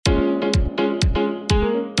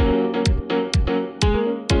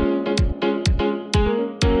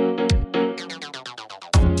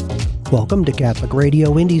Welcome to Catholic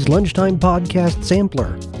Radio Indy's Lunchtime Podcast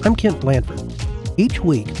Sampler. I'm Kent Blanford. Each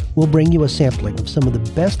week, we'll bring you a sampling of some of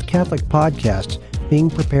the best Catholic podcasts being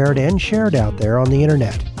prepared and shared out there on the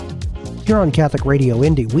internet. Here on Catholic Radio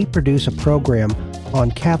Indy, we produce a program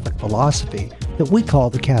on Catholic philosophy that we call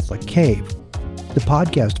the Catholic Cave. The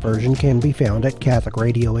podcast version can be found at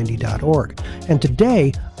catholicradioindy.org. And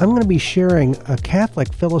today, I'm going to be sharing a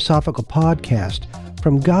Catholic philosophical podcast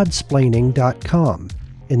from godsplaining.com.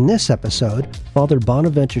 In this episode, Father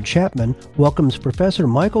Bonaventure Chapman welcomes Professor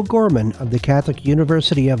Michael Gorman of the Catholic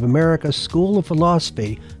University of America School of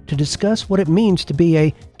Philosophy to discuss what it means to be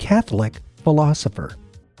a Catholic philosopher.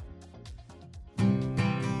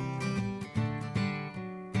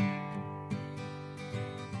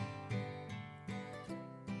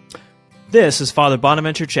 This is Father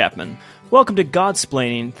Bonaventure Chapman. Welcome to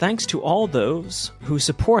Godsplaining. Thanks to all those who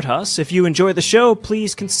support us. If you enjoy the show,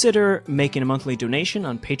 please consider making a monthly donation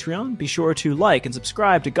on Patreon. Be sure to like and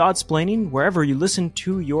subscribe to Godsplaining wherever you listen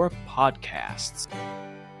to your podcasts.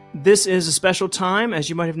 This is a special time, as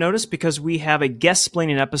you might have noticed, because we have a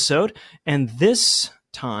guest-splaining episode, and this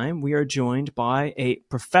time we are joined by a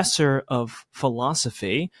professor of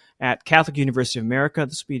philosophy at Catholic University of America.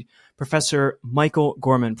 This will be Professor Michael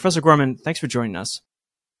Gorman. Professor Gorman, thanks for joining us.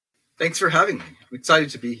 Thanks for having me. I'm excited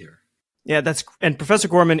to be here. Yeah, and Professor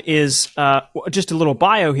Gorman is just a little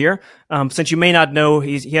bio here. Since you may not know,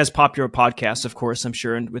 he has popular podcasts, of course, I'm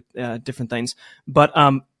sure, and with different things. But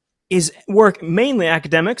his work mainly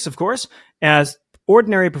academics, of course, as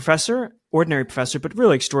ordinary professor, but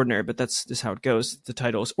really extraordinary. But that's just how it goes. The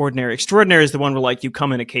title is ordinary. Extraordinary is the one where you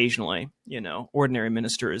come in occasionally. Ordinary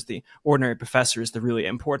minister is the ordinary professor is the really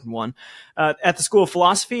important one. At the School of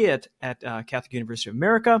Philosophy at Catholic University of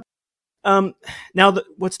America. Now,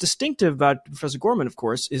 what's distinctive about Professor Gorman, of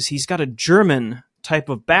course, is he's got a German type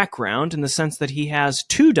of background in the sense that he has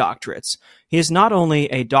two doctorates. He is not only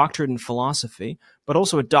a doctorate in philosophy, but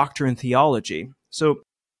also a doctor in theology. So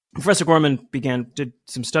Professor Gorman did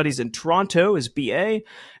some studies in Toronto, his BA,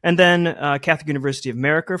 and then Catholic University of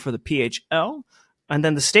America for the PhL, and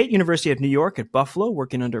then the State University of New York at Buffalo,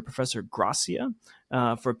 working under Professor Gracia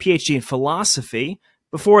for a PhD in philosophy,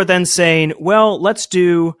 before then saying, well, let's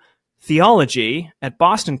do theology at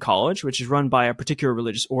Boston College, which is run by a particular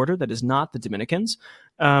religious order that is not the Dominicans.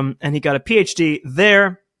 And he got a PhD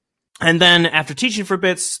there. And then after teaching for a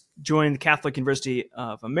bit, joined the Catholic University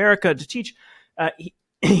of America to teach.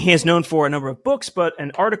 He is known for a number of books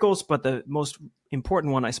and articles, but the most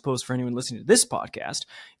important one, I suppose, for anyone listening to this podcast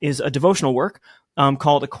is a devotional work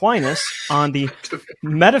called Aquinas on the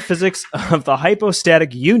metaphysics of the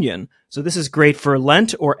hypostatic union. So this is great for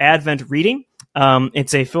Lent or Advent reading.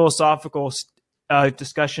 It's a philosophical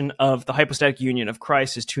discussion of the hypostatic union of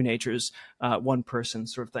Christ as two natures, one person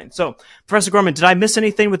sort of thing. So, Professor Gorman, did I miss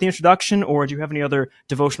anything with the introduction, or do you have any other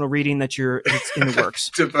devotional reading that's in the works?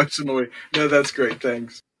 Devotionally. No, that's great.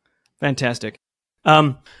 Thanks. Fantastic.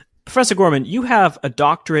 Professor Gorman, you have a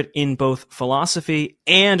doctorate in both philosophy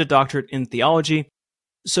and a doctorate in theology.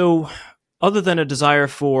 So, other than a desire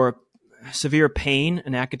for severe pain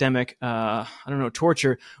and academic,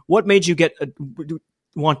 torture, what made you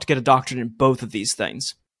want to get a doctorate in both of these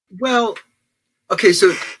things? Well, okay,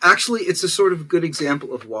 so actually it's a sort of good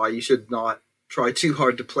example of why you should not try too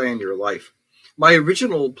hard to plan your life. My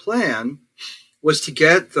original plan was to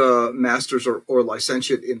get the master's or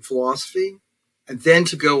licentiate in philosophy and then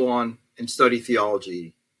to go on and study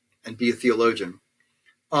theology and be a theologian.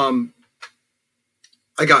 I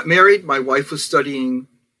got married. My wife was studying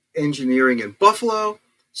engineering in Buffalo,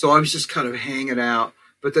 so I was just kind of hanging out.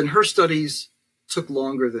 But then her studies took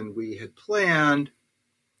longer than we had planned.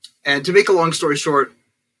 And to make a long story short,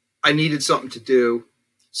 I needed something to do.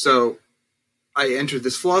 So I entered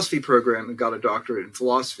this philosophy program and got a doctorate in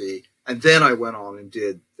philosophy. And then I went on and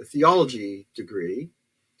did the theology degree.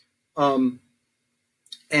 And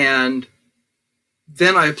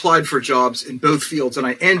then I applied for jobs in both fields, and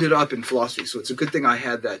I ended up in philosophy. So it's a good thing I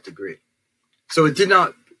had that degree. So it did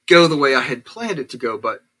not go the way I had planned it to go,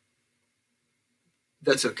 but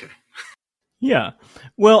that's okay. Yeah.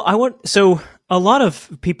 Well, so a lot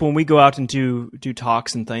of people, when we go out and do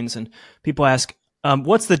talks and things, and people ask,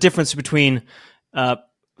 what's the difference between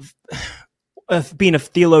being a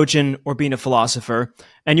theologian or being a philosopher?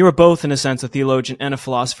 And you are both, in a sense, a theologian and a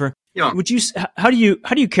philosopher. Yeah. How do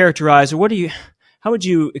you characterize, or how would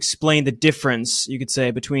you explain the difference, you could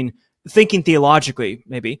say, between thinking theologically,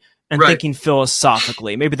 maybe, and right. thinking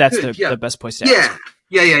philosophically? Maybe that's the best place to ask.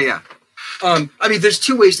 Yeah. There's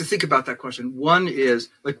two ways to think about that question. One is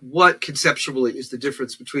what conceptually is the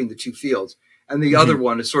difference between the two fields? And the other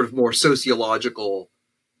one is sort of more sociological.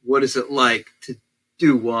 What is it like to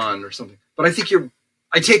do one or something. But I take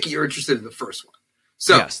it you're interested in the first one.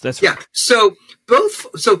 So yes, that's right. Yeah. So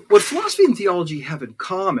what philosophy and theology have in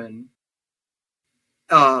common,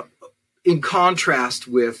 in contrast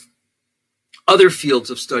with other fields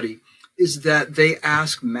of study, is that they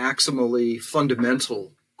ask maximally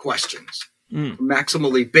fundamental questions,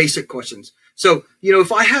 maximally basic questions. So,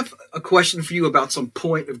 if I have a question for you about some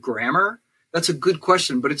point of grammar, that's a good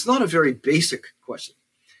question, but it's not a very basic question.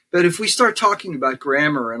 But if we start talking about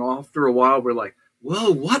grammar and after a while we're like,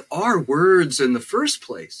 whoa, what are words in the first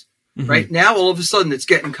place? Right now, all of a sudden it's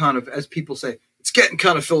getting kind of, as people say, it's getting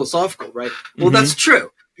kind of philosophical, right? Well, that's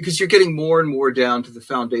true, because you're getting more and more down to the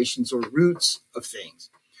foundations or roots of things.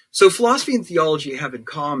 So philosophy and theology have in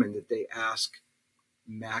common that they ask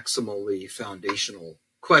maximally foundational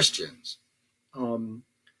questions.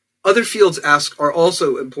 Other fields are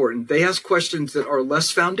also important. They ask questions that are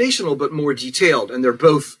less foundational but more detailed, and they're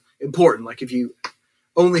both important. Like if you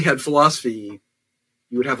only had philosophy,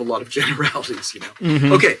 you would have a lot of generalities,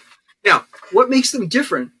 Okay, now what makes them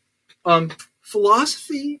different?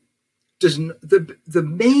 Philosophy does the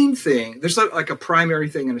main thing. There's like a primary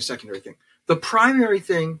thing and a secondary thing. The primary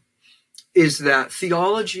thing is that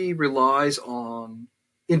theology relies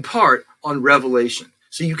in part on revelation.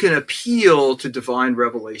 So you can appeal to divine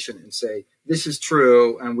revelation and say, this is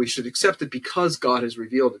true, and we should accept it because God has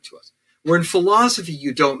revealed it to us. Where in philosophy,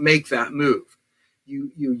 you don't make that move.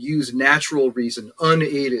 You use natural reason,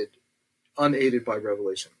 unaided by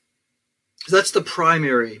revelation. So that's the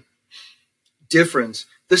primary difference.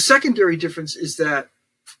 The secondary difference is that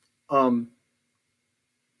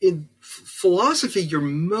in philosophy, you're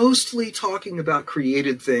mostly talking about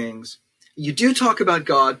created things. You do talk about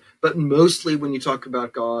God, but mostly when you talk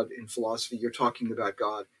about God in philosophy, you're talking about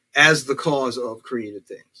God as the cause of created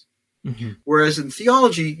things. Whereas in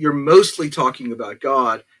theology, you're mostly talking about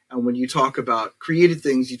God, and when you talk about created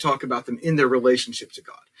things, you talk about them in their relationship to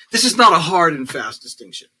God. This is not a hard and fast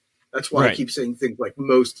distinction. That's why I keep saying things like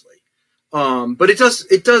mostly. But it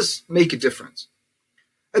does make a difference.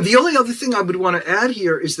 And the only other thing I would want to add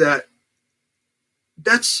here is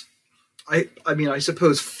that's I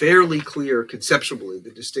suppose fairly clear conceptually,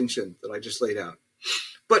 the distinction that I just laid out.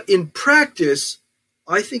 But in practice,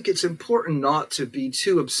 I think it's important not to be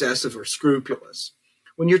too obsessive or scrupulous.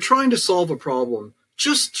 When you're trying to solve a problem,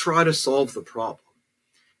 just try to solve the problem.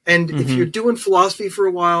 And if you're doing philosophy for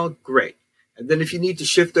a while, great. And then if you need to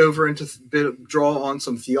shift over into draw on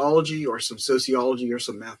some theology or some sociology or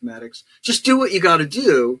some mathematics, just do what you got to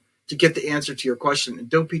do to get the answer to your question. And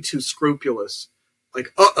don't be too scrupulous.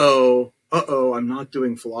 Like, I'm not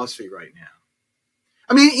doing philosophy right now.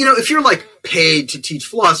 I mean, if you're like paid to teach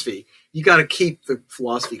philosophy, you got to keep the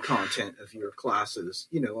philosophy content of your classes,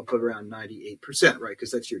 up around 98%, right?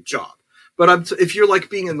 Because that's your job. But if you're like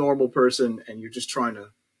being a normal person and you're just trying to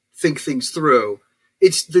think things through,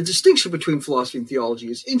 it's the distinction between philosophy and theology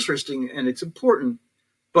is interesting and it's important,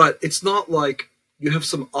 but it's not like you have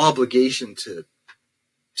some obligation to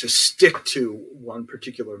stick to one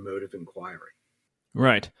particular mode of inquiry.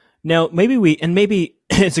 Right. Now, maybe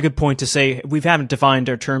it's a good point to say we haven't defined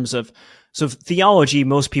our terms of, so theology,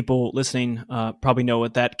 most people listening probably know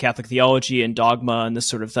what that Catholic theology and dogma and this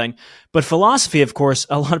sort of thing. But philosophy, of course,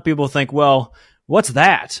 a lot of people think, well, what's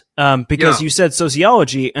that? Because you said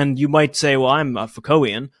sociology, and you might say, well, I'm a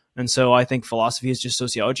Foucaultian, and so I think philosophy is just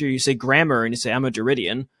sociology. Or you say grammar, and you say I'm a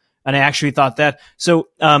Derridian, and I actually thought that. So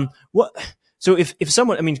what? So if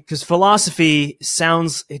someone, because philosophy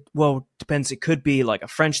sounds, depends. It could be like a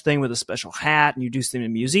French thing with a special hat and you do something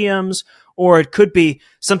in museums, or it could be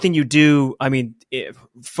something you do,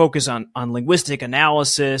 focus on linguistic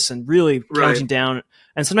analysis and really counting down.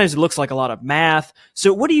 And sometimes it looks like a lot of math.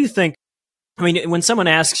 So what do you think? When someone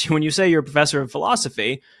asks you, when you say you're a professor of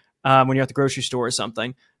philosophy, when you're at the grocery store or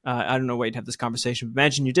something, I don't know why you'd have this conversation, but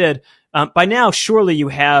imagine you did. By now, surely you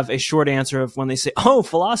have a short answer of when they say, oh,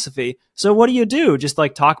 philosophy. So what do you do? Just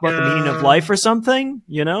like talk about the meaning of life or something,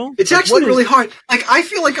 It's actually really hard. Like, I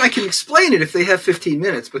feel like I can explain it if they have 15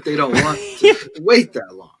 minutes, but they don't want to wait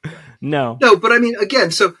that long. No, but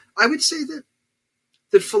again, so I would say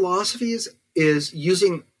that philosophy is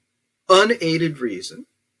using unaided reason,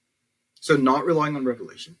 so not relying on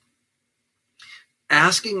revelation,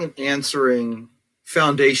 asking and answering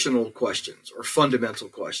foundational questions or fundamental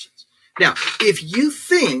questions. Now, if you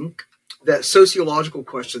think that sociological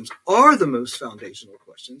questions are the most foundational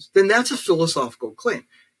questions, then that's a philosophical claim.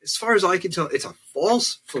 As far as I can tell, it's a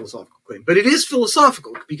false philosophical claim, but it is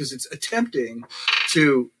philosophical because it's attempting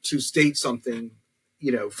to state something,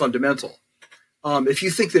 fundamental. If you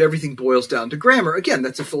think that everything boils down to grammar, again,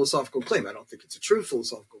 that's a philosophical claim. I don't think it's a true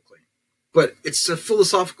philosophical claim, but it's a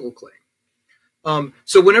philosophical claim.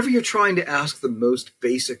 So whenever you're trying to ask the most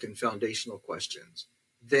basic and foundational questions,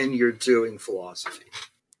 then you're doing philosophy.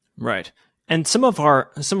 Right. And some of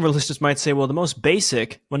our listeners might say, well, the most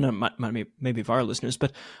basic, well, not maybe of our listeners,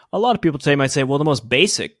 but a lot of people today might say, well, the most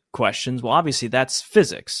basic questions, well, obviously that's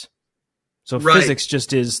physics. So physics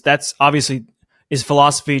just that's obviously, is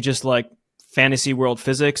philosophy just like fantasy world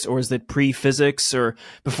physics, or is it pre-physics or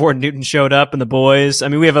before Newton showed up and the boys? I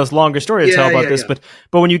mean, we have a longer story to tell about this, but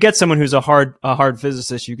when you get someone who's a hard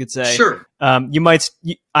physicist, you could say, sure.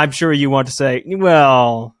 I'm sure you want to say,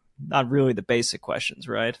 well, not really the basic questions,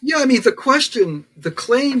 right? Yeah, I mean, the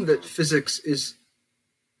claim that physics is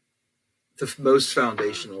the most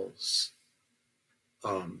foundational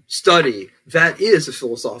study, that is a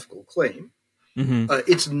philosophical claim. Mm-hmm.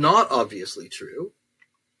 It's not obviously true.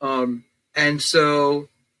 And so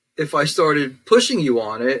if I started pushing you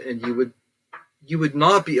on it, and you would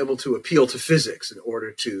not be able to appeal to physics in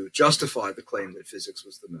order to justify the claim that physics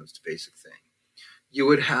was the most basic thing. You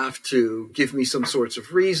would have to give me some sorts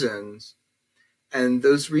of reasons, and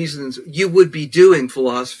those reasons, you would be doing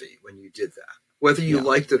philosophy when you did that. Whether you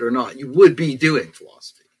liked it or not, you would be doing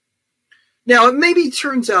philosophy. Now, it maybe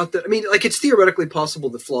turns out that, it's theoretically possible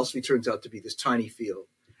that philosophy turns out to be this tiny field,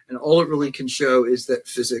 and all it really can show is that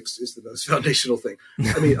physics is the most foundational thing.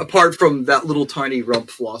 Apart from that little tiny rump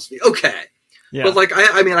philosophy. Okay. Yeah. But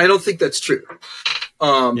I don't think that's true. It's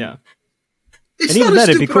not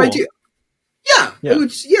a stupid idea. Yeah.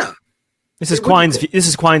 This is Quine's view. This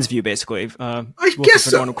is Quine's view, basically. I guess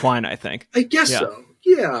so. Quine, I think. I guess so.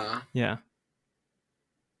 Yeah. Yeah.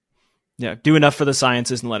 Yeah. Do enough for the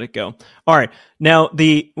sciences and let it go. All right. Now,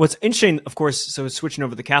 what's interesting, of course, so switching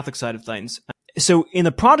over to the Catholic side of things. So in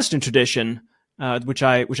the Protestant tradition, which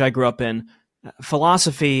I grew up in,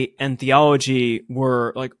 philosophy and theology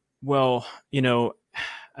were like, well,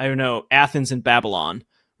 I don't know, Athens and Babylon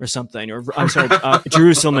or something, or I'm sorry,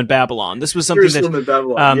 Jerusalem and Babylon. This was something Jerusalem and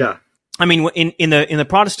Babylon, yeah. I mean, in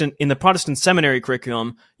the Protestant seminary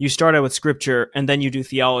curriculum, you start out with scripture and then you do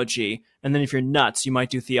theology, and then if you're nuts, you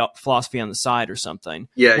might do philosophy on the side or something.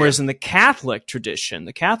 Yeah. Whereas in the Catholic tradition,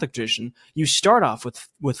 you start off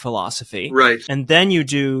with philosophy, right, and then you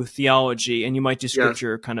do theology, and you might do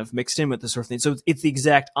scripture kind of mixed in with this sort of thing. So it's the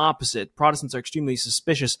exact opposite. Protestants are extremely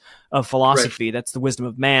suspicious of philosophy. Right. That's the wisdom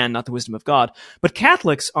of man, not the wisdom of God. But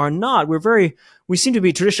Catholics are not. We seem to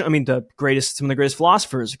be traditional. I mean, some of the greatest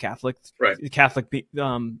philosophers are Catholic. Right. Catholic,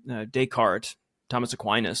 Descartes, Thomas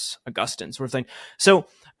Aquinas, Augustine, sort of thing. So,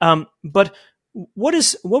 but what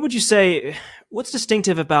would you say? What's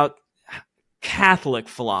distinctive about Catholic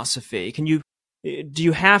philosophy? To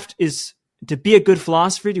be a good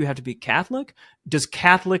philosopher, do you have to be Catholic? Does a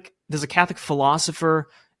Catholic philosopher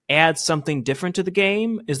add something different to the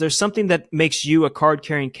game? Is there something that makes you a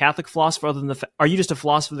card-carrying Catholic philosopher other than are you just a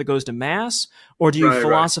philosopher that goes to mass? Or do you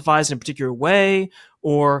philosophize in a particular way?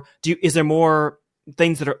 Or is there more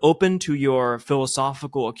things that are open to your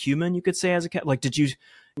philosophical acumen, you could say, as a Catholic? Like,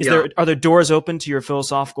 are there doors open to your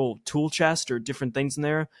philosophical tool chest or different things in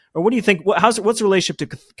there? Or what do you think, what's the relationship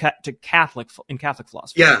to Catholic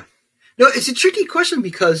philosophy? Yeah. No, it's a tricky question,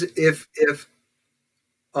 because if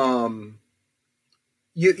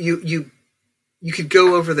you could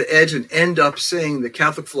go over the edge and end up saying that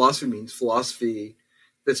Catholic philosophy means philosophy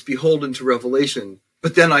that's beholden to revelation,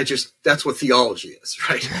 but then that's what theology is,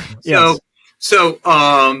 right? Yes. So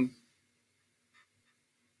I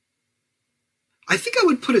think I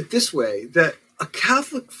would put it this way, that a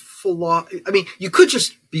Catholic you could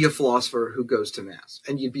just be a philosopher who goes to mass,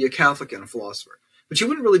 and you'd be a Catholic and a philosopher, but you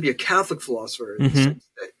wouldn't really be a Catholic philosopher in the sense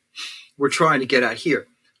that we're trying to get at here.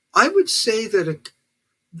 I would say that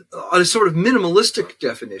on a sort of minimalistic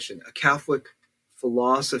definition, a Catholic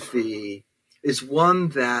philosophy is one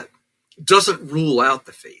that doesn't rule out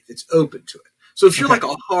the faith. It's open to it. So if you're like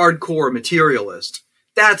a hardcore materialist,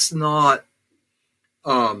 that's not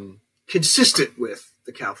consistent with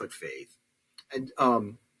the Catholic faith.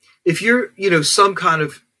 And if you're, some kind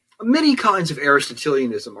of, many kinds of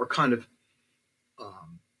Aristotelianism are kind of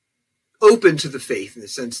open to the faith in the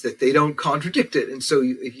sense that they don't contradict it. And so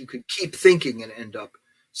you could keep thinking and end up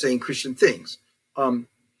saying Christian things.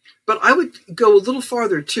 But I would go a little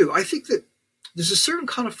farther too. I think that there's a certain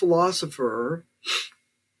kind of philosopher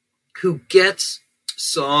who gets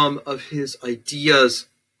some of his ideas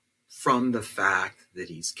from the fact that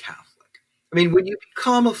he's Catholic. I mean, when you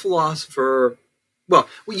become a philosopher, well,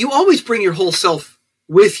 you always bring your whole self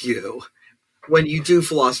with you when you do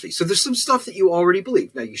philosophy. So there's some stuff that you already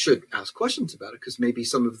believe. Now, you should ask questions about it, because maybe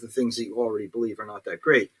some of the things that you already believe are not that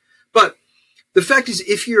great. But the fact is,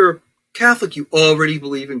 if you're Catholic, you already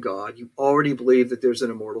believe in God. You already believe that there's an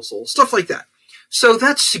immortal soul, stuff like that. So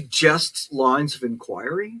that suggests lines of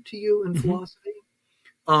inquiry to you in philosophy.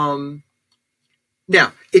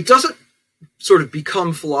 Now, it doesn't sort of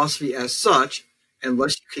become philosophy as such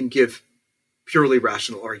unless you can give purely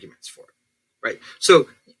rational arguments for it, right? So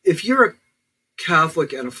if you're a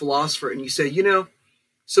Catholic and a philosopher and you say,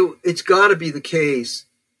 so it's got to be the case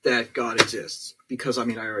that God exists, because, I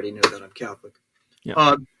already know that I'm Catholic.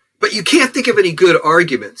 Yeah. But you can't think of any good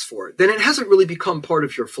arguments for it, then it hasn't really become part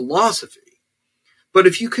of your philosophy. But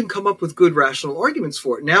if you can come up with good rational arguments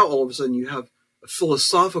for it, now all of a sudden you have a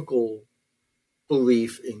philosophical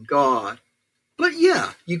belief in God. But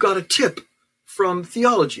yeah, you got a tip from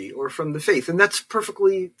theology or from the faith, and that's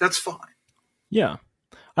fine. Yeah.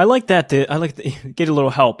 I like that. I like to get a little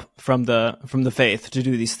help from the faith to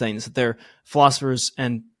do these things. That they're philosophers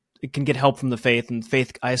and it can get help from the faith, and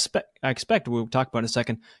faith, I expect we'll talk about in a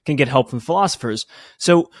second, can get help from philosophers.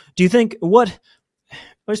 So do you think let's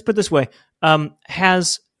put it this way,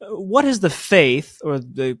 what has the faith, or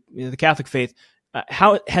the Catholic faith,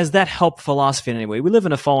 how has that helped philosophy in any way? We live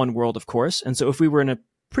in a fallen world, of course, and so if we were in a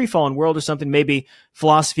pre-fallen world or something, maybe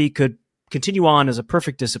philosophy could continue on as a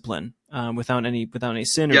perfect discipline without any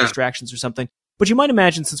sin or distractions or something. But you might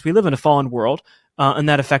imagine, since we live in a fallen world, and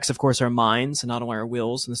that affects, of course, our minds and not only our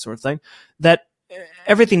wills and this sort of thing, that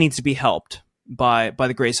everything needs to be helped by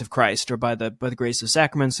the grace of Christ, or by the grace of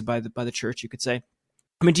sacraments, and by the church, you could say.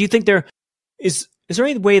 Do you think there is there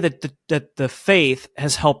any way that the faith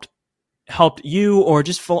has helped you, or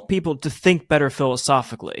just people, to think better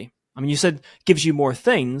philosophically? You said it gives you more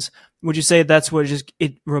things. Would you say that's what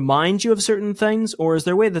it reminds you of certain things, or is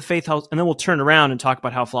there a way the faith helps? And then we'll turn around and talk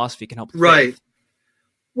about how philosophy can help the right. faith.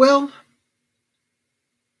 Well,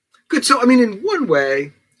 good. So, in one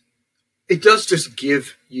way, it does just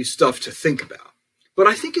give you stuff to think about. But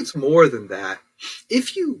I think it's more than that.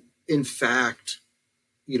 If you, in fact,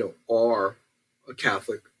 are a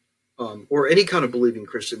Catholic or any kind of believing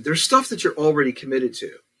Christian, there's stuff that you're already committed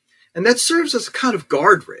to. And that serves as a kind of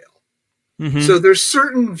guardrail. Mm-hmm. So there's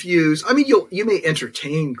certain views. You may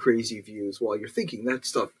entertain crazy views while you're thinking. That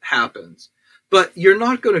stuff happens. But you're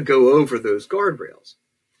not going to go over those guardrails.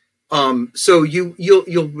 So you'll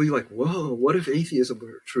be like, whoa, what if atheism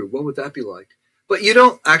were true? What would that be like? But you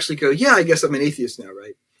don't actually go, yeah, I guess I'm an atheist now,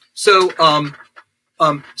 right? So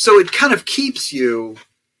so it kind of keeps you,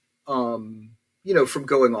 from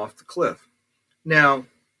going off the cliff. Now,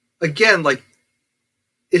 again,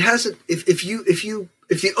 it hasn't. If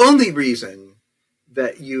the only reason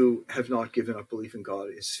that you have not given up belief in God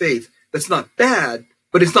is faith, that's not bad,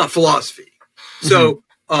 but it's not philosophy.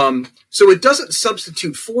 Mm-hmm. So it doesn't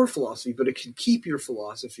substitute for philosophy, but it can keep your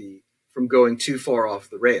philosophy from going too far off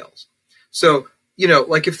the rails. So,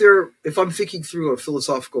 if I'm thinking through a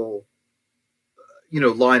philosophical,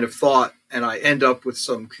 line of thought, and I end up with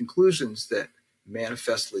some conclusions that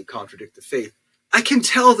manifestly contradict the faith, I can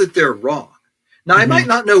tell that they're wrong. Now, I might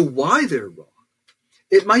not know why they're wrong.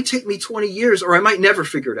 It might take me 20 years, or I might never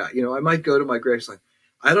figure it out. I might go to my grave like,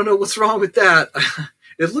 I don't know what's wrong with that.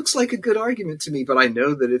 It looks like a good argument to me, but I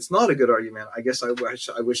know that it's not a good argument. I guess I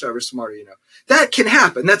wish I were smarter, That can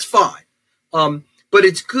happen. That's fine. But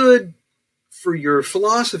it's good for your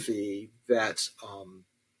philosophy that,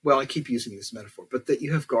 I keep using this metaphor, but that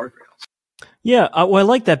you have guardrails. Yeah, I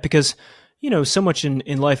like that because, so much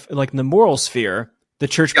in life, like in the moral sphere, the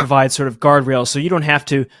church provides sort of guardrails, so you don't have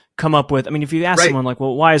to come up with. If you ask someone like,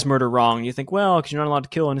 "Well, why is murder wrong?" You think, "Well, because you're not allowed to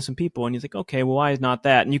kill innocent people," and you think, "Okay, well, why is not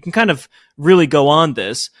that?" And you can kind of really go on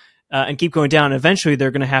this and keep going down. And eventually, they're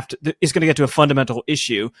going to have to. It's going to get to a fundamental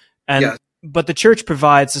issue, but the church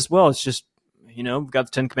provides as well. It's just we've got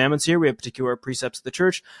the Ten Commandments here. We have particular precepts of the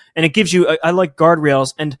church, and it gives you. I like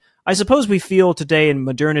guardrails, and I suppose we feel today in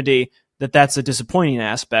modernity that that's a disappointing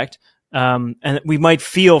aspect. And we might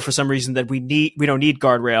feel for some reason that we don't need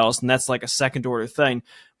guardrails, and that's like a second order thing.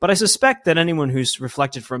 But I suspect that anyone who's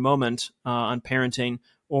reflected for a moment on parenting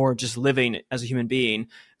or just living as a human being,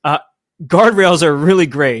 guardrails are really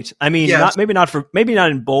great. Maybe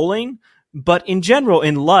not in bowling, but in general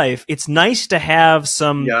in life, it's nice to have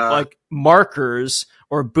some like markers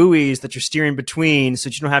or buoys that you're steering between, so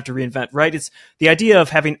that you don't have to reinvent. Right? It's the idea of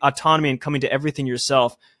having autonomy and coming to everything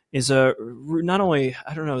yourself is not only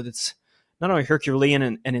Herculean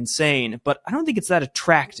and insane, but I don't think it's that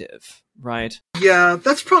attractive, right? Yeah,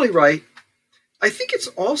 that's probably right. I think it's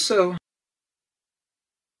also...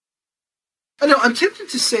 I'm tempted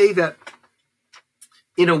to say that,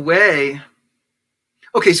 in a way...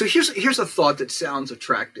 Okay, so here's a thought that sounds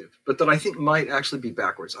attractive, but that I think might actually be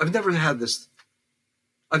backwards. I've never said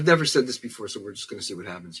this before, so we're just going to see what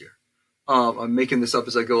happens here. I'm making this up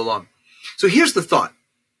as I go along. So here's the thought.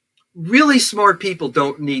 really smart people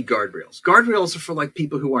don't need guardrails. Guardrails are for like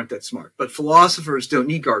people who aren't that smart, but philosophers don't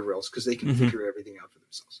need guardrails because they can figure everything out for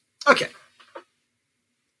themselves. Okay.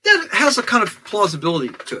 That has a kind of plausibility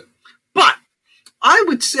to it. But I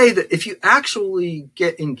would say that if you actually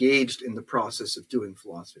get engaged in the process of doing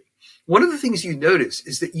philosophy, one of the things you notice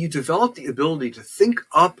is that you develop the ability to think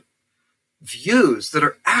up views that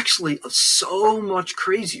are actually so much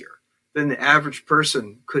crazier than the average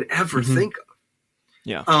person could ever think of.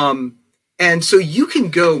 Yeah. And so you can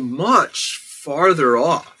go much farther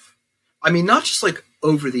off. I mean, not just like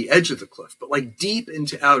over the edge of the cliff, but like deep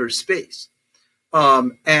into outer space.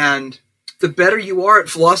 And the better you are at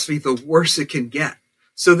philosophy, the worse it can get.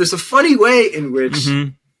 So there's a funny way in which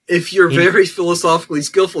if you're very philosophically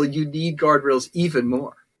skillful, you need guardrails even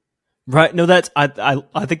more. Right. No,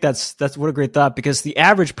 I think that's what a great thought, because the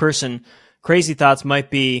average person, crazy thoughts might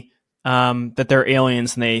be that they're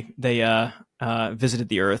aliens and they visited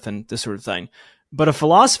the earth and this sort of thing. But a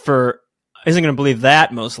philosopher isn't going to believe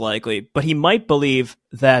that, most likely, but he might believe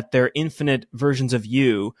that there are infinite versions of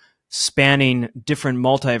you spanning different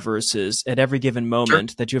multiverses at every given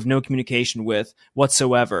moment that you have no communication with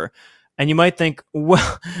whatsoever. And you might think,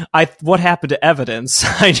 well, what happened to evidence?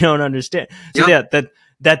 I don't understand. So that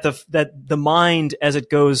the mind, as it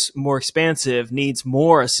goes more expansive, needs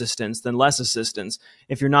more assistance than less assistance.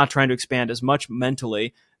 If you're not trying to expand as much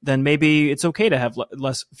mentally, then maybe it's okay to have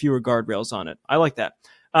fewer guardrails on it. I like that.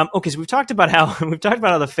 Okay, so we've talked about how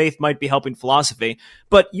the faith might be helping philosophy,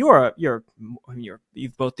 but you've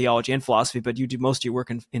both theology and philosophy, but you do most of your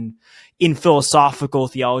work in philosophical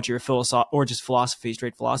theology or just philosophy,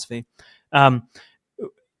 straight philosophy.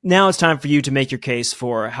 Now it's time for you to make your case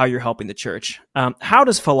for how you're helping the church. How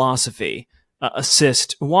does philosophy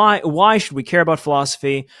assist? Why should we care about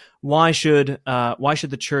philosophy? Why should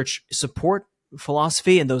the church support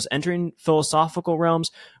philosophy and those entering philosophical realms?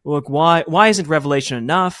 Look, why isn't revelation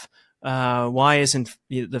enough? Why isn't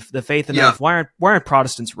the faith enough? Why aren't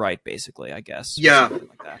Protestants right? Basically, I guess. Yeah. Something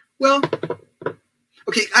like that. Well,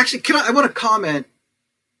 okay. Actually, I want to comment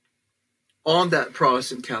on that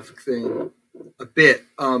Protestant Catholic thing a bit.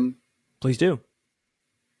 Please do.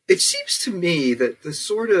 It seems to me that the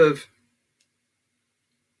sort of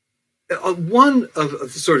one of the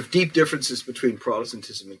sort of deep differences between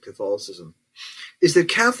Protestantism and Catholicism is that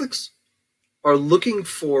Catholics are looking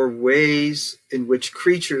for ways in which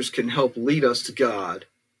creatures can help lead us to God,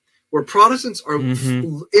 where Protestants are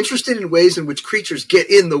interested in ways in which creatures get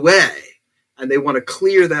in the way, and they want to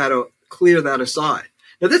clear that aside.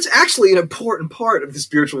 Now, that's actually an important part of the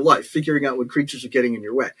spiritual life, figuring out when creatures are getting in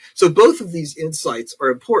your way. So both of these insights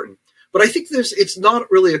are important. But I think it's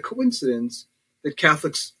not really a coincidence that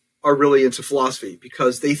Catholics are really into philosophy,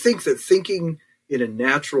 because they think that thinking in a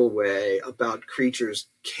natural way about creatures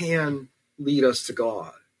can lead us to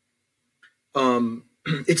God.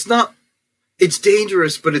 It's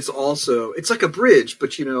dangerous, but it's like a bridge,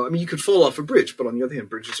 but you could fall off a bridge, but on the other hand,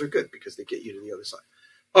 bridges are good because they get you to the other side.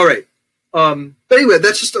 All right. But anyway,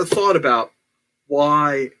 that's just a thought about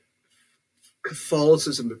why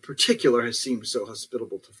Catholicism in particular has seemed so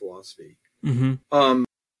hospitable to philosophy. So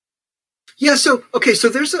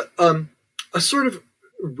there's a sort of,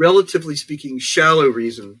 relatively speaking, shallow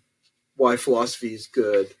reason why philosophy is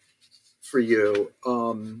good for you.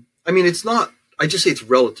 It's not, I just say it's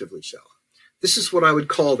relatively shallow. This is what I would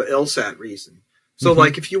call the LSAT reason. So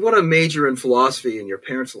like, if you want to major in philosophy and your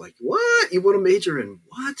parents are like, what? You want to major in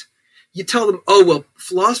what? You tell them, oh, well,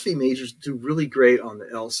 philosophy majors do really great on the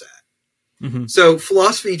LSAT. So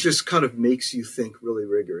philosophy just kind of makes you think really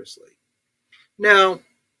rigorously. Now,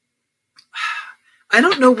 I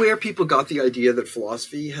don't know where people got the idea that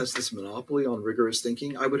philosophy has this monopoly on rigorous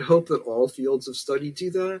thinking. I would hope that all fields of study do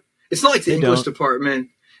that. It's not like the English department.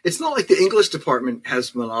 It's not like the English department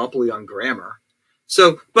has monopoly on grammar.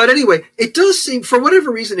 So, but anyway, it does seem, for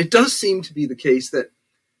whatever reason, it does seem to be the case that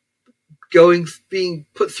being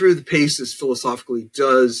put through the paces philosophically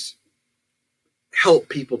does help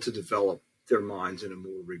people to develop their minds in a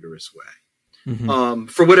more rigorous way,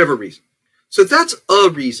 for whatever reason. So that's a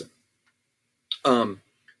reason.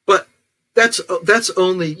 But that's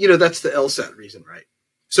only, that's the LSAT reason, right?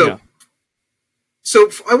 So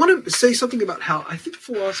I want to say something about how I think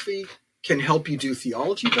philosophy can help you do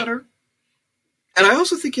theology better. And I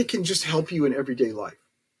also think it can just help you in everyday life.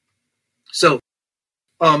 So,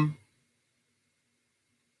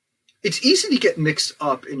 it's easy to get mixed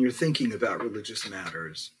up in your thinking about religious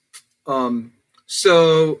matters. We've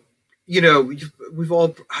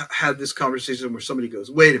all had this conversation where somebody goes,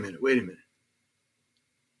 wait a minute.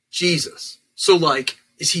 Jesus. So like,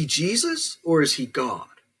 is he Jesus or is he God?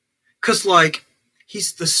 Because like,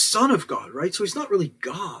 he's the Son of God, right? So he's not really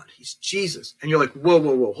God. He's Jesus. And you're like,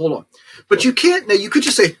 whoa, hold on. But you can't, now you could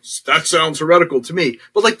just say, that sounds heretical to me.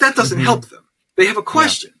 But like, that doesn't help them. They have a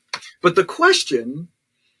question. Yeah. But the question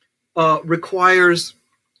requires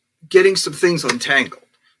getting some things untangled.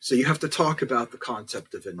 So you have to talk about the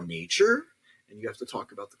concept of a nature, and you have to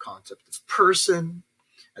talk about the concept of person.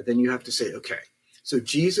 And then you have to say, okay, so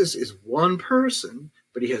Jesus is one person,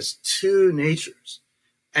 but he has two natures.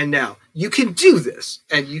 And now you can do this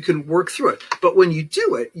and you can work through it. But when you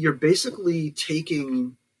do it, you're basically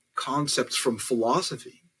taking concepts from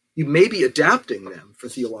philosophy. You may be adapting them for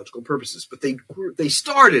theological purposes, but they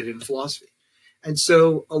started in philosophy. And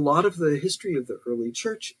so a lot of the history of the early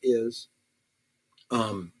church is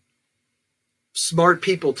smart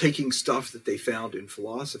people taking stuff that they found in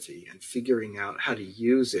philosophy and figuring out how to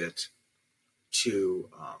use it to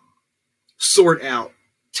sort out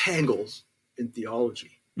tangles in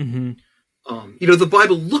theology. Mm-hmm. The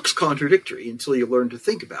Bible looks contradictory until you learn to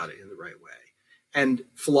think about it in the right way. And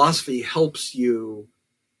philosophy helps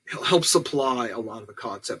supply a lot of the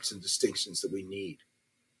concepts and distinctions that we need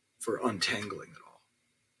for untangling it all.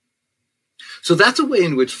 So that's a way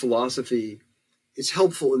in which philosophy is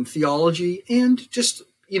helpful in theology and just,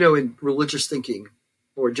 in religious thinking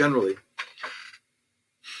more generally.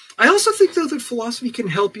 I also think, though, that philosophy can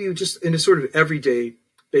help you just in a sort of everyday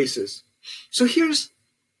basis. So here's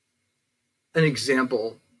an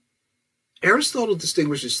example. Aristotle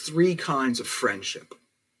distinguishes three kinds of friendship.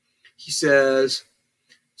 He says,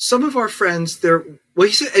 some of our friends,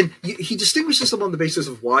 he distinguishes them on the basis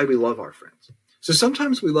of why we love our friends. So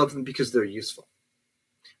sometimes we love them because they're useful.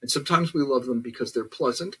 And sometimes we love them because they're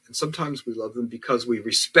pleasant. And sometimes we love them because we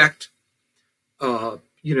respect,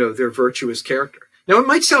 their virtuous character. Now, it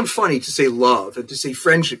might sound funny to say love and to say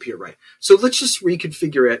friendship here, right? So let's just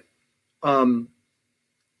reconfigure it and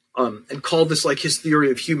call this like his theory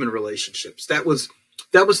of human relationships. That was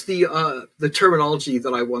the terminology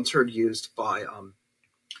that I once heard used by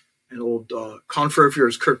an old confrere of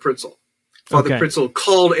yours, Kurt Pritzel. Father Pritzel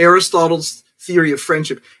called Aristotle's theory of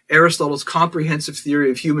friendship Aristotle's comprehensive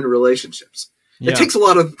theory of human relationships. Yeah. It takes a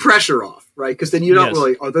lot of pressure off, right? Because then you're not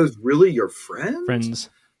really, are those really your friends? Friends.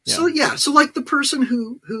 Yeah. So like the person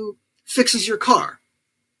who fixes your car.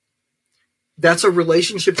 That's a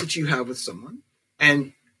relationship that you have with someone,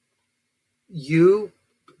 and you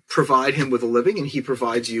provide him with a living and he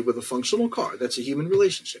provides you with a functional car. That's a human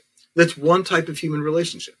relationship. That's one type of human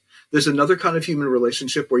relationship. There's another kind of human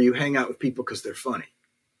relationship where you hang out with people because they're funny.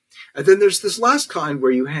 And then there's this last kind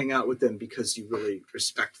where you hang out with them because you really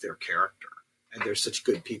respect their character and they're such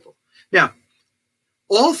good people. Now,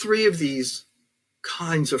 all three of these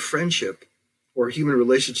kinds of friendship or human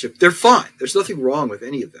relationship, they're fine. There's nothing wrong with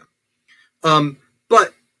any of them.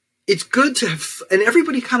 But it's good to have, and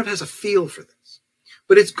everybody kind of has a feel for this,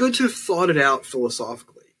 but it's good to have thought it out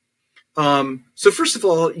philosophically. So first of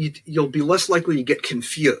all, you'll be less likely to get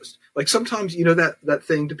confused. Like sometimes, that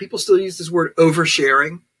thing, do people still use this word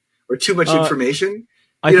oversharing or too much information?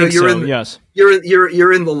 I think so, yes.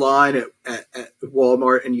 You're in the line at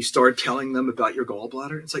Walmart and you start telling them about your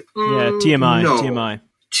gallbladder. It's like, TMI, no.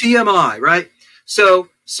 TMI, right? So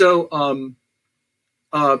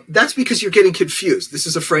that's because you're getting confused. This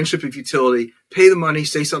is a friendship of utility. Pay the money,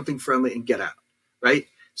 say something friendly, and get out, right?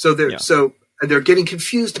 So they're getting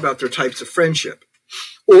confused about their types of friendship.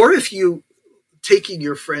 Or if you taking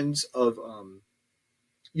your friends of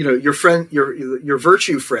your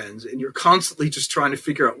virtue friends, and you're constantly just trying to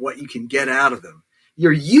figure out what you can get out of them.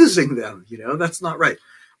 You're using them, that's not right.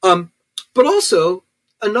 But also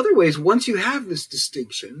another way is once you have this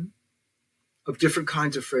distinction of different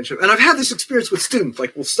kinds of friendship, and I've had this experience with students,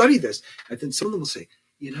 like we'll study this, and then some of them will say,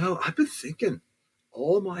 I've been thinking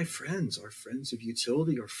all my friends are friends of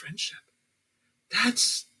utility or friendship.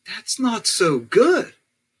 That's not so good.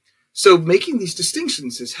 So making these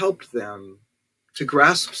distinctions has helped them to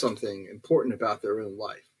grasp something important about their own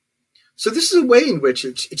life. So this is a way in which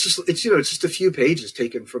it's just a few pages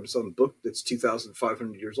taken from some book that's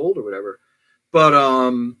 2,500 years old or whatever. But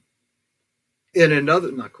in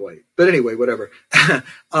another, not quite, but anyway, whatever.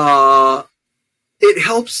 It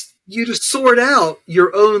helps you to sort out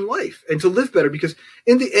your own life and to live better, because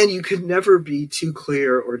in the end, you can never be too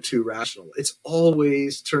clear or too rational. It's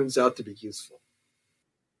always turns out to be useful.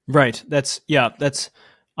 Right.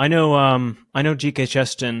 I know G.K.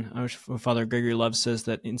 Chesterton, Father Gregory Love, says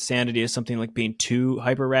that insanity is something like being too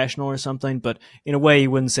hyper-rational or something, but in a way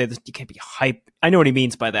you wouldn't say that you can't be I know what he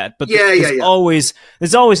means by that, but there's always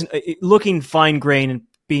looking fine-grained and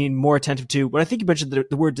being more attentive to, but I think you mentioned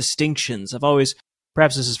the word distinctions. I've always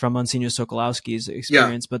perhaps this is from Monsignor Sokolowski's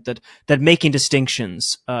experience, but that making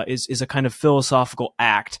distinctions is a kind of philosophical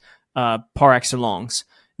act par excellence.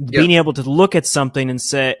 Being able to look at something and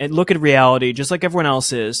look at reality just like everyone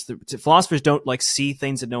else is. The philosophers don't like see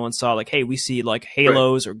things that no one saw. Like, hey, we see like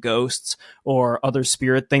halos or ghosts or other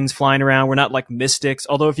spirit things flying around. We're not like mystics.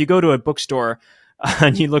 Although if you go to a bookstore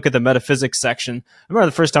and you look at the metaphysics section, I remember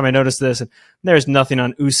the first time I noticed this, and there's nothing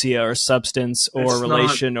on ousia or substance or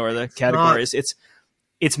relation or the categories. It's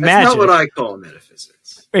magic. That's not what I call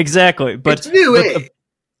metaphysics. Exactly. But it's New Age.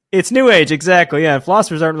 It's New Age, exactly. Yeah,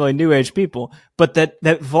 philosophers aren't really New Age people, but that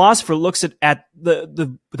philosopher looks at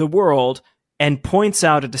the world and points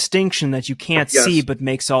out a distinction that you can't see, but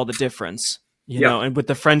makes all the difference. You know, and with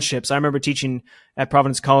the friendships, I remember teaching at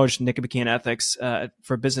Providence College Nicomachean Ethics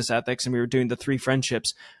for business ethics, and we were doing the 3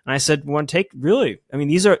 friendships. And I said,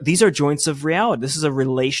 these are joints of reality. This is a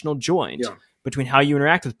relational joint between how you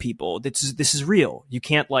interact with people. This is real. You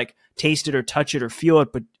can't like taste it or touch it or feel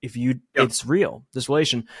it, but if you, it's real, this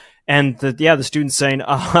relation. And the students saying,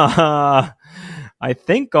 I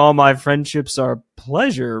think all my friendships are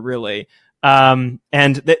pleasure, really. And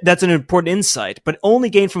that's an important insight, but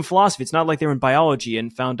only gained from philosophy. It's not like they were in biology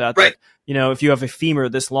and found out that, if you have a femur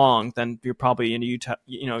this long, then you're probably in a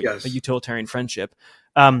utilitarian friendship.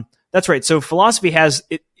 That's right. So philosophy has,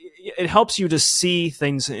 it helps you to see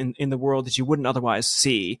things in the world that you wouldn't otherwise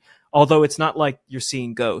see, although it's not like you're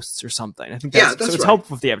seeing ghosts or something. I think it's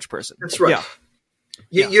helpful for the average person. That's right.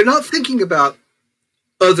 Yeah. You're not thinking about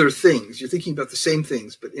other things. You're thinking about the same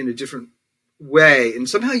things, but in a different way. And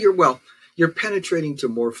somehow you're penetrating to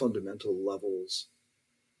more fundamental levels.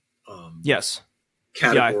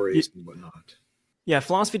 Categories and whatnot. Yeah.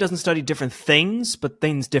 Philosophy doesn't study different things, but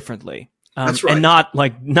things differently. That's right. And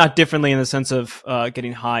not differently in the sense of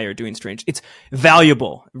getting high or doing strange. It's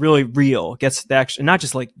valuable, really real. Gets the action, not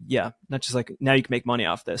just like now you can make money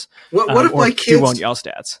off this. One of my kids,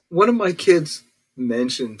 stats. One of my kids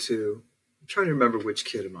mentioned to, I'm trying to remember which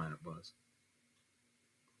kid of mine it was.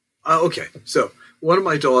 Okay, so one of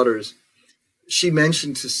my daughters, she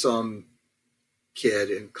mentioned to some kid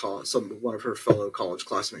in college, one of her fellow college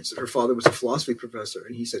classmates, that her father was a philosophy professor,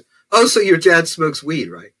 and he said, "Oh, so your dad smokes weed,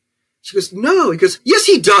 right?" She goes, "No." He goes, "Yes,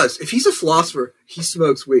 he does. If he's a philosopher, he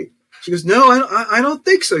smokes weed." She goes, "No, I don't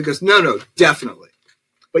think so." He goes, No, definitely."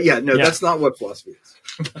 But that's not what philosophy is.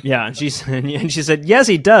 And she said, "Yes,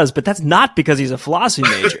 he does, but that's not because he's a philosophy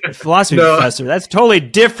major, professor. That's a totally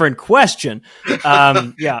different question."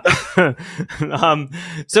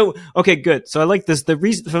 So, okay, good. So I like this. The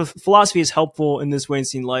reason philosophy is helpful in this way in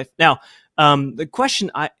seeing life. Now, the question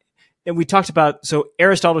and we talked about, so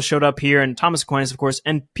Aristotle showed up here and Thomas Aquinas, of course,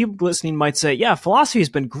 and people listening might say, yeah, philosophy has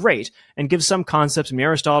been great and give some concepts from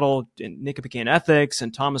Aristotle in Nicomachean Ethics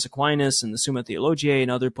and Thomas Aquinas and the Summa Theologiae and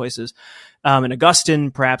other places, and Augustine,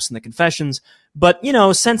 perhaps in the Confessions. But,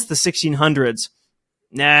 since the 1600s,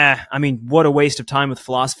 what a waste of time with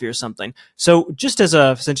philosophy or something. So just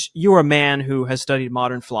since you're a man who has studied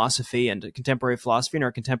modern philosophy and contemporary philosophy and are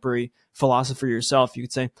a contemporary philosopher yourself, you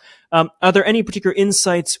could say, are there any particular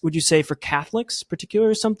insights, would you say, for Catholics particular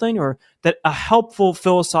or something, or that helpful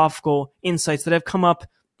philosophical insights that have come up,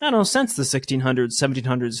 I don't know, since the 1600s,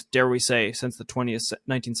 1700s, dare we say, since the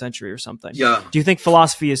 19th century or something? Yeah. Do you think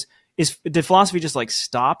philosophy did philosophy just like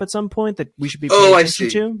stop at some point that we should be paying attention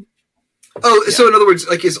to? So in other words,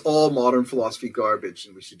 like, is all modern philosophy garbage,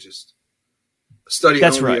 and we should just study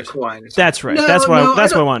only Aquinas? That's right. That's what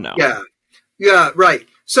I want to know. Yeah, right.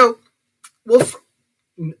 So,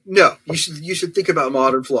 no, you should think about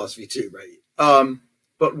modern philosophy too, right?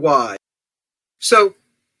 But why? So,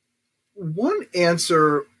 one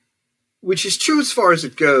answer, which is true as far as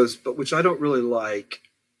it goes, but which I don't really like,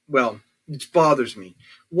 it bothers me.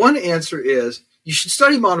 One answer is you should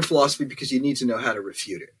study modern philosophy because you need to know how to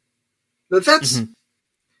refute it. But that's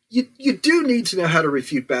you do need to know how to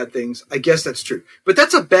refute bad things. I guess that's true. But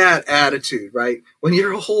that's a bad attitude, right? When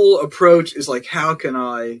your whole approach is like, how can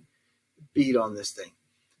I beat on this thing?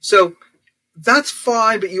 So that's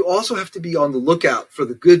fine, but you also have to be on the lookout for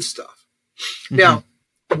the good stuff. Mm-hmm. Now,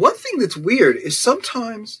 one thing that's weird is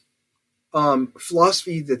sometimes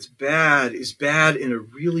philosophy that's bad is bad in a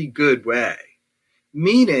really good way,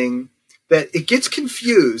 meaning that it gets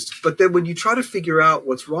confused, but then when you try to figure out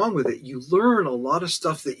what's wrong with it, you learn a lot of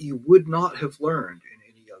stuff that you would not have learned in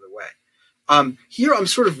any other way. Here I'm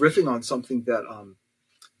sort of riffing on something that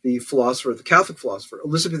the Catholic philosopher,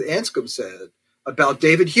 Elizabeth Anscombe, said about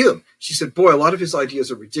David Hume. She said, boy, a lot of his ideas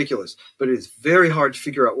are ridiculous, but it is very hard to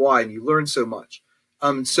figure out why, and you learn so much.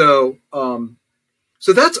 So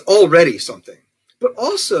that's already something. But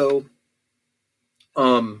also,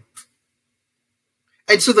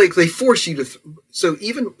 And so they force you to, so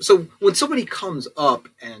when somebody comes up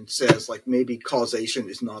and says like maybe causation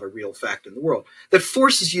is not a real fact in the world, that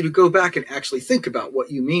forces you to go back and actually think about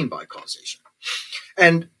what you mean by causation.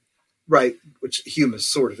 And right, which Hume is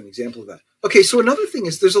sort of an example of that. Okay, so another thing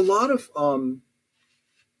is there's a lot of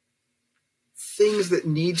things that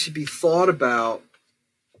need to be thought about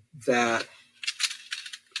that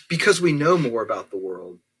because we know more about the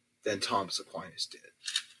world than Thomas Aquinas did.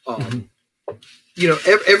 You know,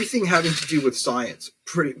 everything having to do with science,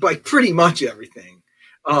 pretty much everything.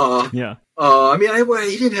 I mean,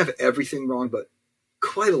 he didn't have everything wrong, but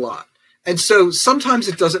quite a lot. And so sometimes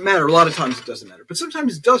it doesn't matter. A lot of times it doesn't matter, but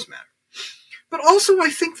sometimes it does matter. But also I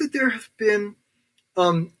think that there have been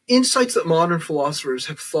insights that modern philosophers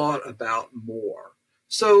have thought about more.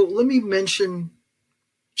 So let me mention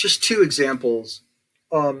just two examples.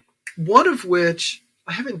 One of which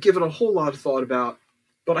I haven't given a whole lot of thought about,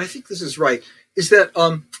 but I think this is right, is that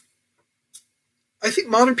I think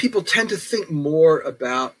modern people tend to think more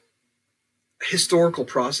about historical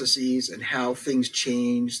processes and how things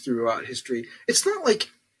change throughout history. It's not like,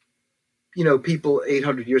 you know, people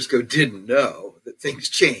 800 years ago didn't know that things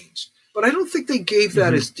changed, but I don't think they gave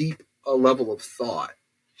that as deep a level of thought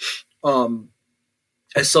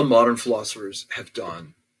as some modern philosophers have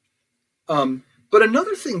done. But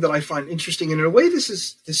another thing that I find interesting, and in a way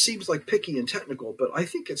this seems like picky and technical, but I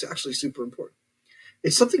think it's actually super important.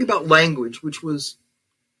 It's something about language, which was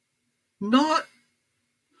not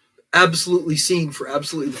absolutely seen for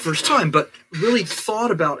absolutely the first time, but really thought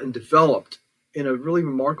about and developed in a really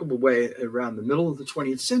remarkable way around the middle of the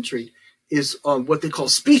 20th century, is what they call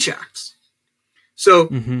speech acts. So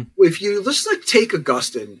if you just like take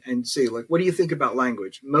Augustine and say, like, what do you think about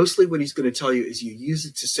language? Mostly what he's going to tell you is you use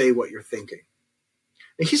it to say what you're thinking.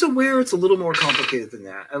 And he's aware it's a little more complicated than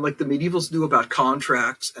that. And like the medievals knew about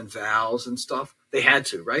contracts and vows and stuff. They had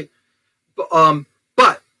to, right?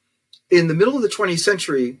 But in the middle of the 20th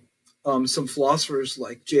century, some philosophers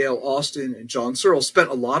like J.L. Austin and John Searle spent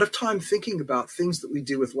a lot of time thinking about things that we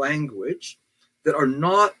do with language that are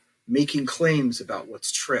not making claims about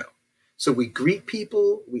what's true. So we greet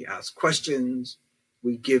people, we ask questions,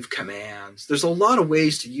 we give commands. There's a lot of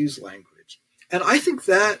ways to use language. And I think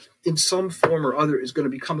that in some form or other is going to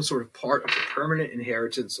become a sort of part of the permanent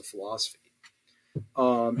inheritance of philosophy.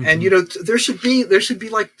 And, you know, there should be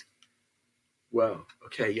like, well,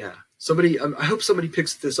 okay, yeah. Somebody, I hope somebody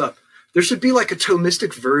picks this up. There should be like a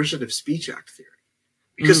Thomistic version of speech act theory,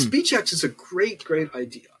 because speech acts is a great, great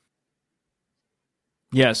idea.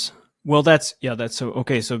 Yes. Well, that's so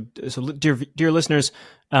okay. So dear listeners,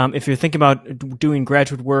 if you're thinking about doing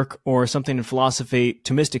graduate work or something in philosophy,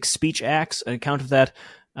 Thomistic speech acts, an account of that,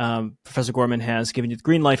 Professor Gorman has given you the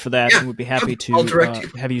green light for that, and would be happy to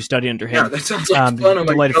have you study under him. Yeah, that sounds like fun.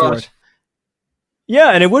 Oh my gosh.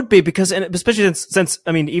 Yeah, and it would be because, and especially since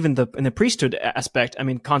I mean, even in the priesthood aspect, I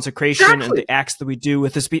mean, consecration and the acts that we do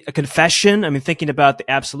with a confession. I mean, thinking about the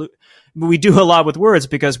absolute, we do a lot with words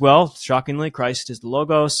because, well, shockingly, Christ is the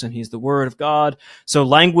Logos and He's the Word of God. So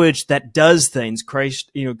language that does things, Christ,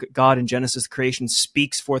 you know, God in Genesis creation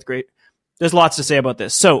speaks forth great. There's lots to say about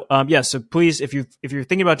this. So, so please, if you're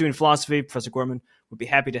thinking about doing philosophy, Professor Gorman would be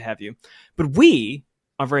happy to have you. But we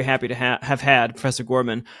are very happy to have had Professor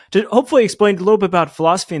Gorman to hopefully explain a little bit about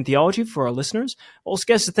philosophy and theology for our listeners. Also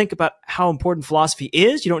get us to think about how important philosophy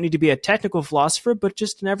is. You don't need to be a technical philosopher, but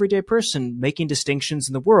just an everyday person making distinctions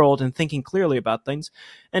in the world and thinking clearly about things,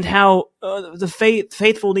 and how the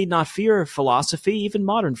faithful need not fear philosophy, even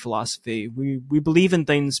modern philosophy. We believe in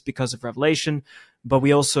things because of revelation, but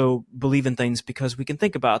we also believe in things because we can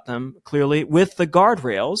think about them clearly with the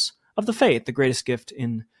guardrails of the faith, the greatest gift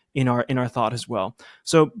in our thought as well.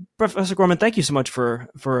 So, Professor Gorman, thank you so much for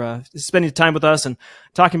spending time with us and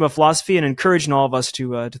talking about philosophy and encouraging all of us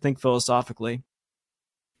to think philosophically.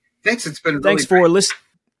 Thanks. It's been really thanks for listening.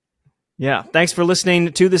 Yeah, thanks for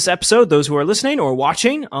listening to this episode, those who are listening or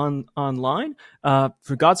watching online.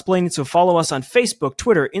 For Godsplaining, so follow us on Facebook,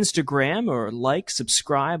 Twitter, Instagram, or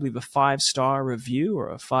subscribe, leave a 5-star review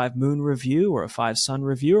or a 5-moon review or a 5-sun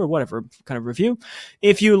review or whatever kind of review.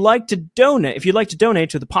 If you'd like to donate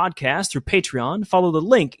to the podcast through Patreon, follow the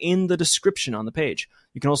link in the description on the page.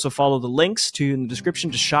 You can also follow the links in the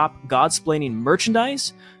description to shop Godsplaining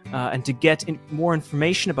merchandise and to get more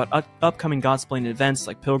information about upcoming Godsplaining events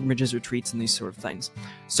like pilgrimages, retreats, and these sort of things.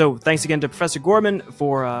 So thanks again to Professor Gorman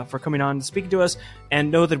for coming on and speaking to us,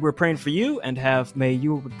 and know that we're praying for you, and may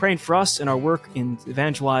you be praying for us in our work in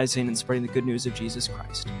evangelizing and spreading the good news of Jesus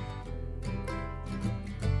Christ.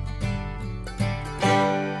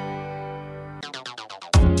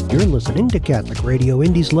 You're listening to Catholic Radio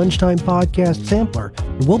Indy's Lunchtime Podcast Sampler,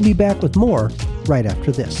 and we'll be back with more right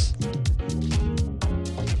after this.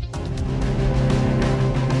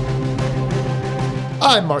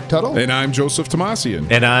 I'm Mark Tuttle. And I'm Joseph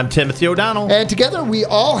Tomasian. And I'm Timothy O'Donnell. And together we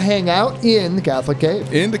all hang out in the Catholic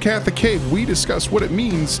Cave. In the Catholic Cave, we discuss what it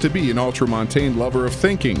means to be an ultramontane lover of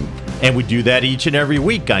thinking. And we do that each and every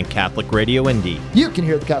week on Catholic Radio Indy. You can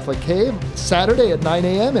hear the Catholic Cave Saturday at 9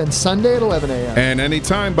 a.m. and Sunday at 11 a.m. And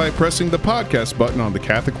anytime by pressing the podcast button on the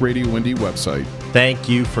Catholic Radio Indy website. Thank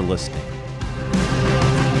you for listening.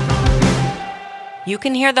 You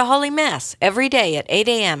can hear the Holy Mass every day at 8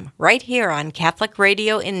 a.m. right here on Catholic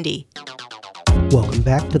Radio Indy. Welcome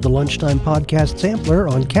back to the Lunchtime Podcast Sampler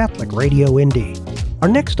on Catholic Radio Indy. Our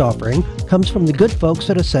next offering comes from the good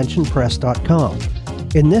folks at AscensionPress.com.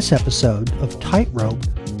 In this episode of Tightrope,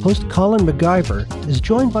 host Colin MacGyver is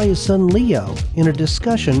joined by his son Leo in a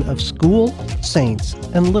discussion of school, saints,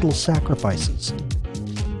 and little sacrifices.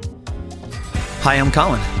 Hi, I'm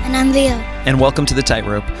Colin. And I'm Leo. And welcome to The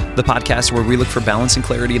Tightrope, the podcast where we look for balance and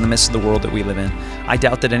clarity in the midst of the world that we live in. I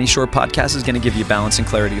doubt that any short podcast is going to give you balance and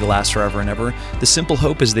clarity to last forever and ever. The simple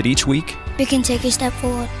hope is that each week, we can take a step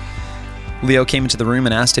forward. Leo came into the room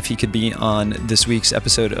and asked if he could be on this week's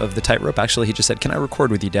episode of The Tightrope. Actually, he just said, "Can I record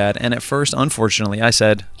with you, Dad?" And at first, unfortunately, I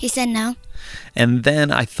said... He said no. And then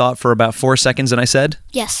I thought for about 4 seconds and I said...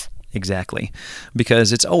 Yes. Exactly.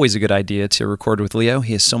 Because it's always a good idea to record with Leo.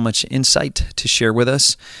 He has so much insight to share with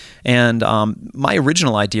us. And my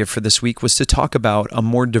original idea for this week was to talk about a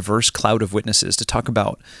more diverse cloud of witnesses, to talk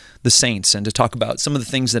about the saints and to talk about some of the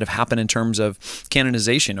things that have happened in terms of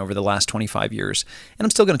canonization over the last 25 years. And I'm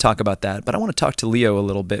still going to talk about that, but I want to talk to Leo a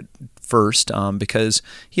little bit first because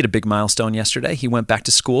he had a big milestone yesterday. He went back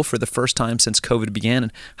to school for the first time since COVID began.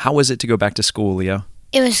 And how was it to go back to school, Leo?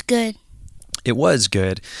 It was good. It was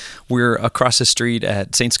good. We're across the street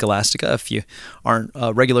at St. Scholastica. If you aren't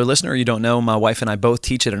a regular listener, you don't know, my wife and I both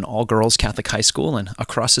teach at an all-girls Catholic high school, and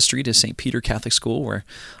across the street is St. Peter Catholic School, where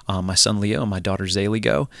my son Leo and my daughter Zaylee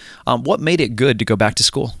go. What made it good to go back to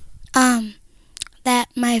school? That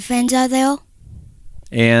my friends are there.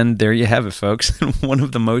 And there you have it, folks. One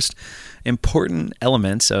of the most important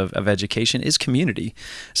elements of education is community.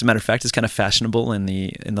 As a matter of fact, it's kind of fashionable in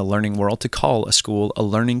the learning world to call a school a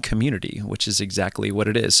learning community, which is exactly what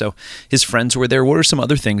it is. So his friends were there. What are some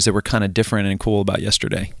other things that were kind of different and cool about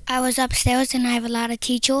yesterday? I was upstairs and I have a lot of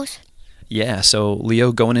teachers. Yeah, so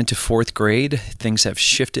Leo going into 4th grade, things have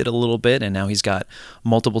shifted a little bit, and now he's got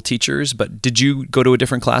multiple teachers. But did you go to a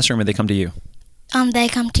different classroom or did they come to you? They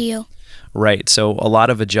come to you. Right, so a lot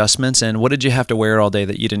of adjustments. And what did you have to wear all day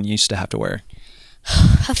that you didn't used to have to wear?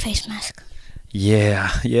 A face mask.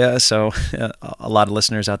 Yeah. So a lot of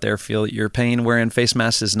listeners out there feel your pain. Wearing face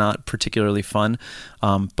masks is not particularly fun.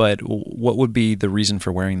 But what would be the reason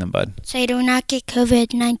for wearing them, bud? So you do not get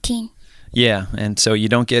COVID-19. Yeah, and so you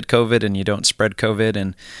don't get COVID and you don't spread COVID,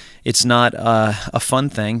 and it's not a fun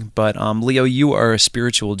thing. But Leo, you are a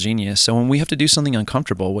spiritual genius. So when we have to do something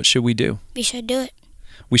uncomfortable, what should we do? We should do it.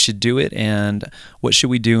 We should do it, and what should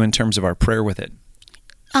we do in terms of our prayer with it?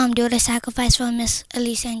 Do the sacrifice for Miss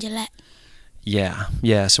Elise Angelette.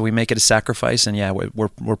 Yeah. So we make it a sacrifice, and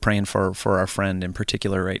we're praying for our friend in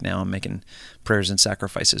particular right now. I'm making prayers and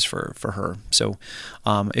sacrifices for her. So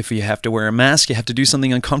if you have to wear a mask, you have to do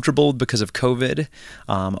something uncomfortable because of COVID.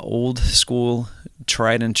 Old school,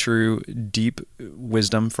 tried and true, deep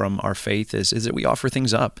wisdom from our faith is that we offer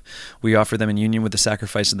things up. We offer them in union with the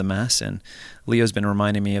sacrifice of the Mass, and Leo's been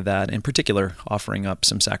reminding me of that, in particular, offering up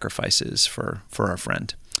some sacrifices for our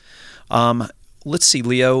friend. Let's see,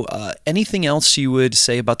 Leo, anything else you would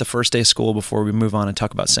say about the first day of school before we move on and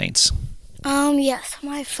talk about saints? Yes,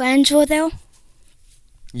 my friends were there.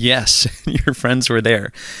 Yes, your friends were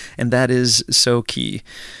there, and that is so key.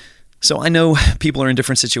 So I know people are in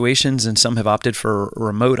different situations, and some have opted for a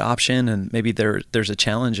remote option, and maybe there's a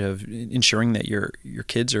challenge of ensuring that your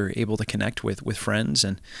kids are able to connect with friends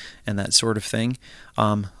and that sort of thing.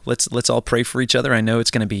 Let's all pray for each other. I know it's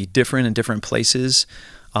going to be different in different places,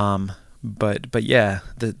 but yeah,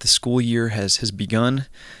 the school year has begun.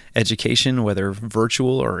 Education, whether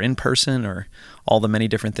virtual or in person or all the many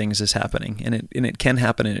different things, is happening, and it can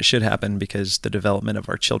happen, and it should happen, because the development of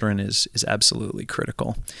our children is absolutely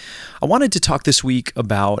critical. I wanted to talk this week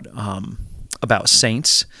about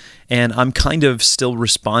saints, and I'm kind of still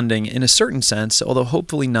responding in a certain sense, although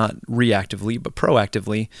hopefully not reactively, but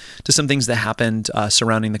proactively, to some things that happened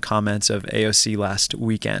surrounding the comments of AOC last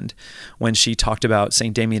weekend when she talked about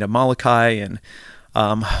St. Damien of Molokai and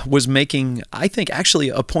was making, I think, actually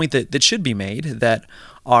a point that should be made, that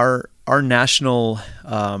our national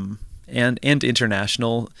and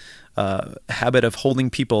international habit of holding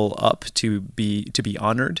people up to be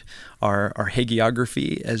honored, our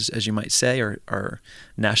hagiography, as you might say, our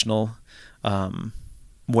national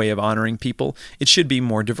way of honoring people, it should be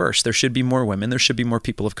more diverse. There should be more women. There should be more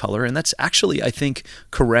people of color. And that's actually, I think,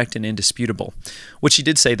 correct and indisputable. What she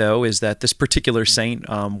did say, though, is that this particular saint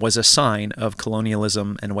was a sign of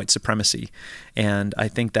colonialism and white supremacy. And I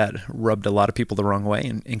think that rubbed a lot of people the wrong way,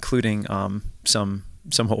 including some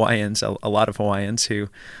Hawaiians, a lot of Hawaiians who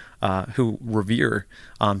revere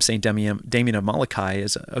Saint Damien of Molokai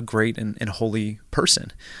as a great and holy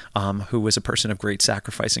person, who was a person of great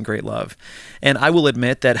sacrifice and great love. And I will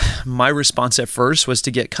admit that my response at first was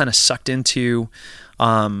to get kind of sucked into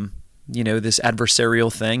this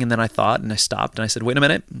adversarial thing. And then I thought, and I stopped, and I said, wait a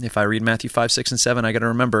minute. If I read Matthew 5, 6, and 7, I got to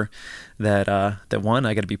remember that one,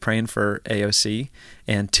 I got to be praying for AOC,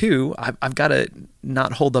 and two, I've got to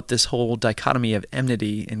not hold up this whole dichotomy of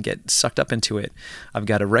enmity and get sucked up into it. I've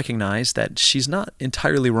got to recognize that she's not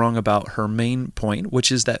entirely wrong about her main point,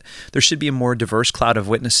 which is that there should be a more diverse cloud of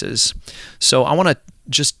witnesses. So I want to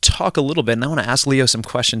just talk a little bit, and I want to ask Leo some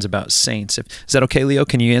questions about saints. Is that okay, Leo?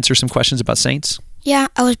 Can you answer some questions about saints? Yeah,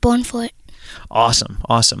 I was born for it. Awesome.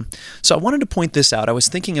 So I wanted to point this out. I was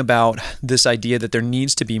thinking about this idea that there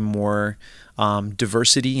needs to be more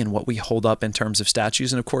diversity in what we hold up in terms of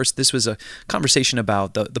statues. And of course, this was a conversation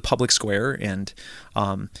about the public square, and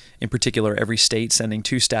in particular, every state sending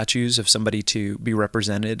 2 statues of somebody to be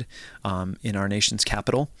represented in our nation's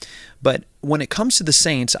capital. But when it comes to the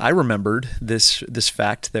saints, I remembered this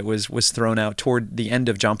fact that was thrown out toward the end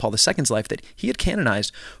of John Paul II's life, that he had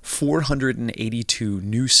canonized 482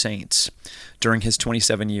 new saints during his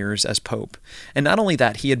 27 years as Pope. And not only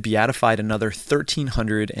that, he had beatified another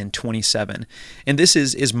 1,327. And this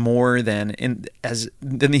is more than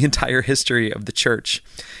the entire history of the Church.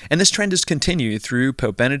 And this trend has continued through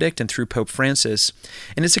Pope Benedict and through Pope Francis.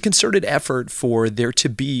 And it's a concerted effort for there to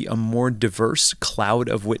be a more diverse cloud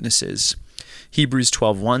of witnesses. Hebrews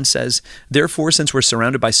 12:1 says, "Therefore, since we're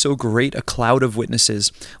surrounded by so great a cloud of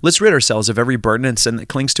witnesses, let's rid ourselves of every burden and sin that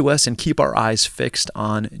clings to us and keep our eyes fixed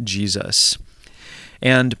on Jesus."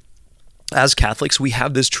 And as Catholics, we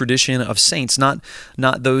have this tradition of saints, not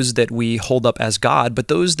those that we hold up as God, but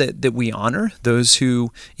those that we honor, those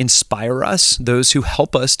who inspire us, those who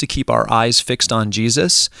help us to keep our eyes fixed on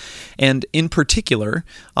Jesus. And in particular,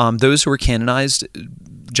 those who were canonized,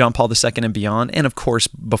 John Paul II and beyond, and of course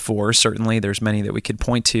before, certainly there's many that we could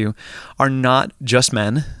point to, are not just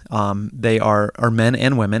men. They are men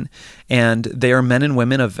and women, and they are men and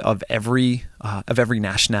women of every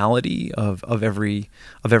nationality, of every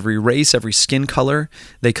race, every skin color.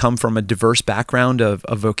 They come from a diverse background of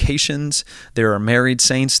vocations. There are married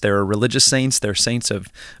saints, there are religious saints, there are saints of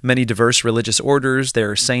many diverse religious orders.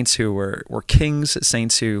 There are saints who were kings,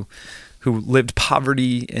 saints who lived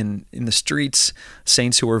poverty in the streets,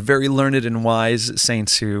 saints who were very learned and wise,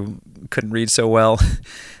 saints who couldn't read so well.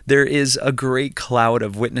 There is a great cloud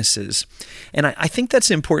of witnesses. And I think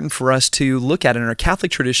that's important for us to look at in our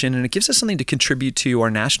Catholic tradition, and it gives us something to contribute to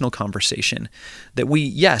our national conversation, that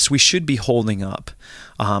we should be holding up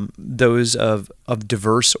those of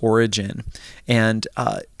diverse origin. And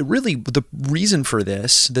really the reason for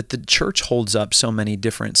this, that the Church holds up so many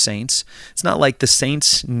different saints, it's not like the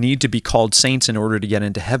saints need to be called saints in order to get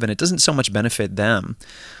into heaven. It doesn't so much benefit them.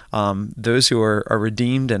 Those who are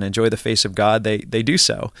redeemed and enjoy the face of God, they do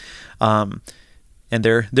so. And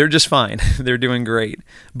they're just fine. They're doing great.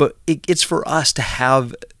 But it's for us to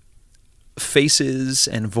have faces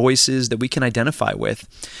and voices that we can identify with.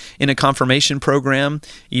 In a confirmation program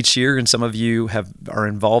each year, and some of you are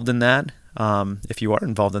involved in that. If you are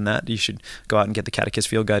involved in that, you should go out and get the Catechist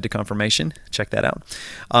Field Guide to Confirmation. Check that out.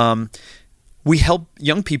 We help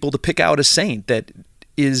young people to pick out a saint that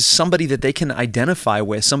is somebody that they can identify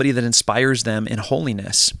with, somebody that inspires them in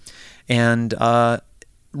holiness. And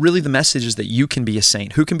really the message is that you can be a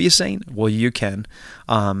saint. Who can be a saint? Well, you can.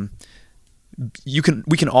 We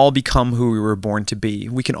can all become who we were born to be.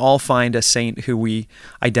 We can all find a saint who we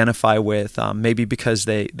identify with, maybe because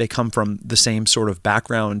they come from the same sort of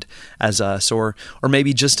background as us, or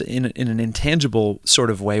maybe just in an intangible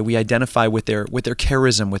sort of way, we identify with their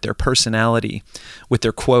charism, with their personality, with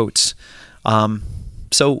their quotes.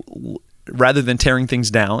 So rather than tearing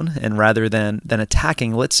things down and rather than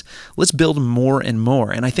attacking, let's build more and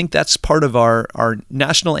more. And I think that's part of our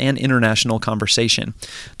national and international conversation,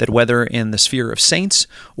 that whether in the sphere of saints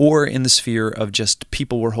or in the sphere of just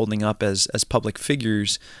people we're holding up as public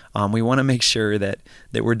figures, we want to make sure that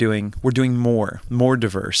we're doing more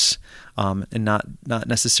diverse, and not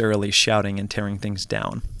necessarily shouting and tearing things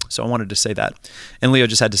down. So I wanted to say that. And Leo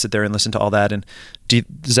just had to sit there and listen to all that. And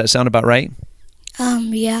does that sound about right?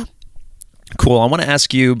 Yeah. Cool. I want to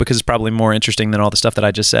ask you, because it's probably more interesting than all the stuff that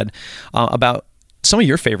I just said, about some of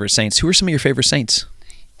your favorite saints. Who are some of your favorite saints?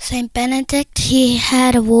 Saint Benedict, he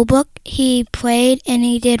had a rule book. He prayed and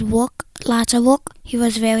he did work, lots of work. He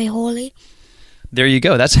was very holy. There you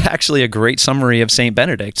go. That's actually a great summary of Saint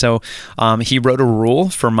Benedict. So he wrote a rule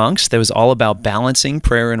for monks that was all about balancing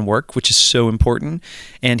prayer and work, which is so important.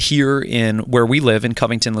 And here in where we live in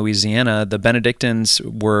Covington, Louisiana, the Benedictines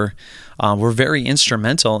were very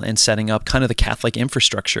instrumental in setting up kind of the Catholic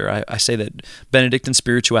infrastructure. I say that Benedictine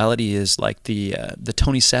spirituality is like the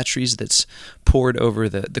Tony Chachere's that's poured over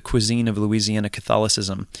the cuisine of Louisiana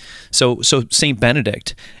Catholicism. So Saint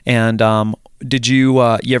Benedict, and did you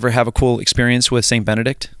ever have a cool experience with Saint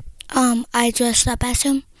Benedict? I dressed up as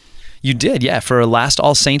him. You did, yeah. For last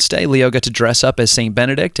All Saints Day, Leo got to dress up as Saint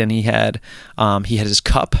Benedict, and he had his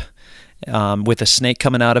cup with a snake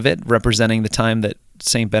coming out of it, representing the time that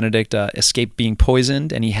Saint Benedict escaped being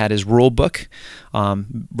poisoned, and he had his rule book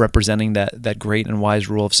representing that great and wise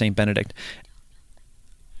rule of Saint Benedict.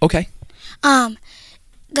 Okay.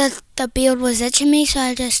 The beard was itching me, so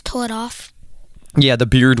I just tore it off. Yeah, the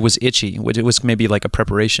beard was itchy, which it was maybe like a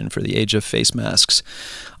preparation for the age of face masks.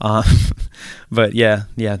 But yeah,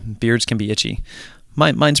 beards can be itchy.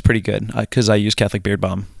 Mine's pretty good because I use Catholic Beard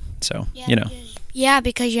Balm, so you know. Yeah,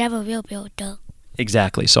 because you have a real beard, though.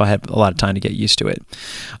 Exactly, so I have a lot of time to get used to it.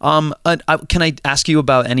 Can I ask you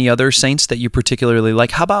about any other saints that you particularly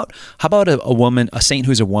like? How about a saint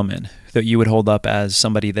who's a woman that you would hold up as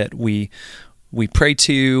somebody that we pray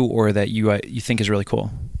to, or that you think is really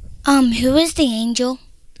cool? Who is the angel?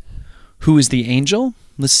 Who is the angel?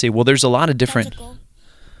 Let's see. Well, there's a lot of different.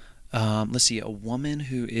 Let's see. A woman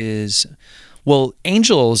who is. Well,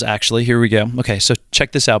 angels actually. Here we go. Okay, so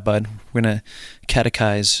check this out, bud. We're gonna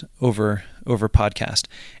catechize over podcast.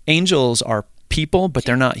 Angels are people, but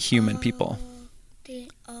they're not human people.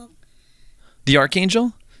 The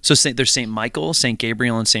archangel. So there's Saint Michael, Saint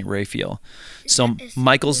Gabriel, and Saint Raphael. So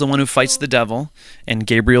Michael's the one who fights the devil, and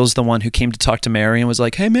Gabriel's the one who came to talk to Mary and was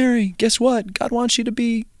like, "Hey, Mary, guess what? God wants you to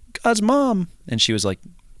be God's mom." And she was like,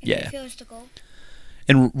 "Yeah."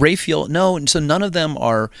 And Raphael, no. And so none of them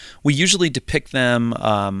are. We usually depict them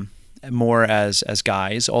more as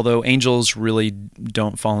guys, although angels really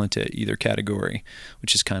don't fall into either category,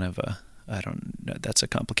 which is kind of I don't know. That's a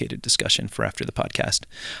complicated discussion for after the podcast.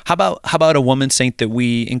 How about a woman saint that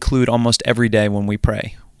we include almost every day when we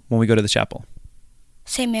pray, when we go to the chapel?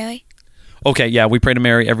 Saint Mary. Okay, yeah, we pray to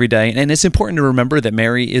Mary every day, and it's important to remember that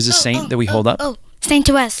Mary is a saint that we hold up. Saint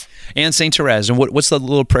Therese. And Saint Therese. And what's the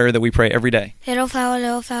little prayer that we pray every day? Little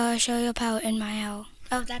flower, show your power in my hour.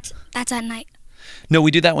 Oh, that's at night. No,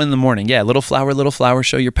 we do that one in the morning. Yeah, little flower,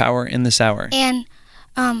 show your power in this hour. And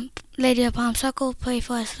Lady of Palm Circle, pray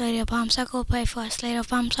for us. Lady of Palm Circle, pray for us. Lady of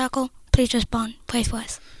Palm Circle, please respond. Pray for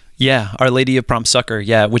us. Yeah, Our Lady of Prompt Succor,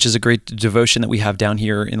 yeah, which is a great devotion that we have down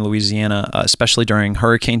here in Louisiana, especially during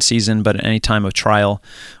hurricane season, but at any time of trial,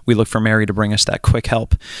 we look for Mary to bring us that quick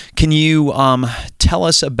help. Can you tell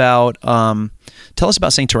us about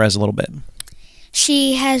Saint Therese a little bit?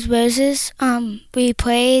 She has roses. We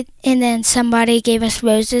prayed, and then somebody gave us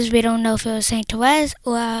roses. We don't know if it was Saint Therese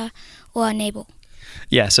or a neighbor.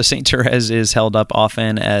 Yeah, so Saint Therese is held up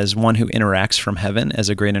often as one who interacts from heaven as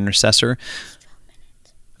a great intercessor.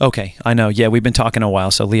 Okay, I know. Yeah, we've been talking a while,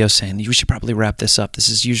 so Leo's saying we should probably wrap this up. This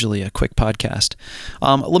is usually a quick podcast.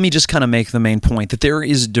 Let me just kind of make the main point that there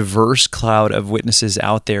is a diverse cloud of witnesses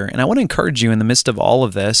out there, and I want to encourage you in the midst of all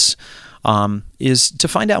of this is to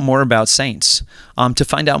find out more about saints, to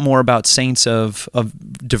find out more about saints of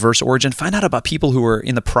diverse origin, find out about people who are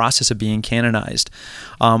in the process of being canonized.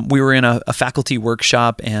 We were in a faculty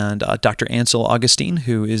workshop, and Dr. Ansel Augustine,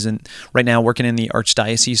 who is right now working in the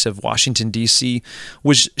Archdiocese of Washington, D.C.,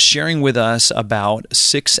 was sharing with us about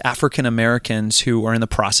 6 African Americans who are in the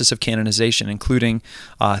process of canonization, including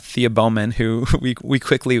Thea Bowman, who we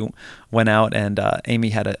quickly went out and Amy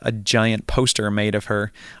had a giant poster made of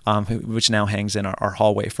her, which now hangs in our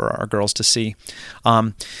hallway for our girls to see.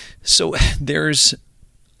 So there's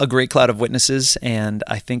a great cloud of witnesses, and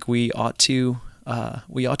I think we ought to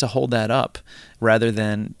hold that up rather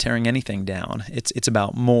than tearing anything down. It's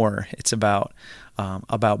about more. It's about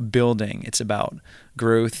building. It's about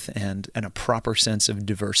growth and a proper sense of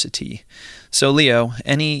diversity. So Leo,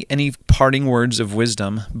 any parting words of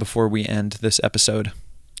wisdom before we end this episode?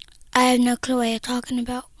 I have no clue what you're talking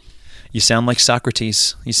about. You sound like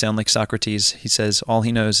Socrates. He says all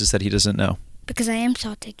he knows is that he doesn't know. Because I am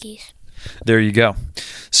Socrates. There you go.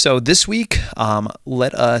 So this week,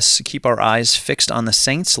 let us keep our eyes fixed on the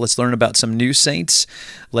saints. Let's learn about some new saints.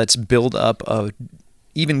 Let's build up a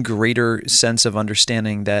even greater sense of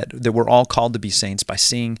understanding that we're all called to be saints by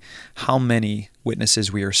seeing how many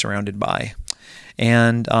witnesses we are surrounded by.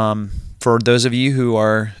 And for those of you who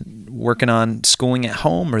are working on schooling at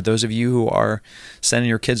home, or those of you who are sending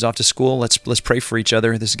your kids off to school, let's pray for each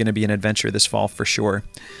other. This is going to be an adventure this fall for sure.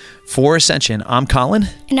 For Ascension, I'm Colin.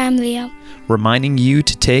 And I'm Leo. Reminding you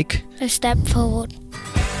to take a step forward.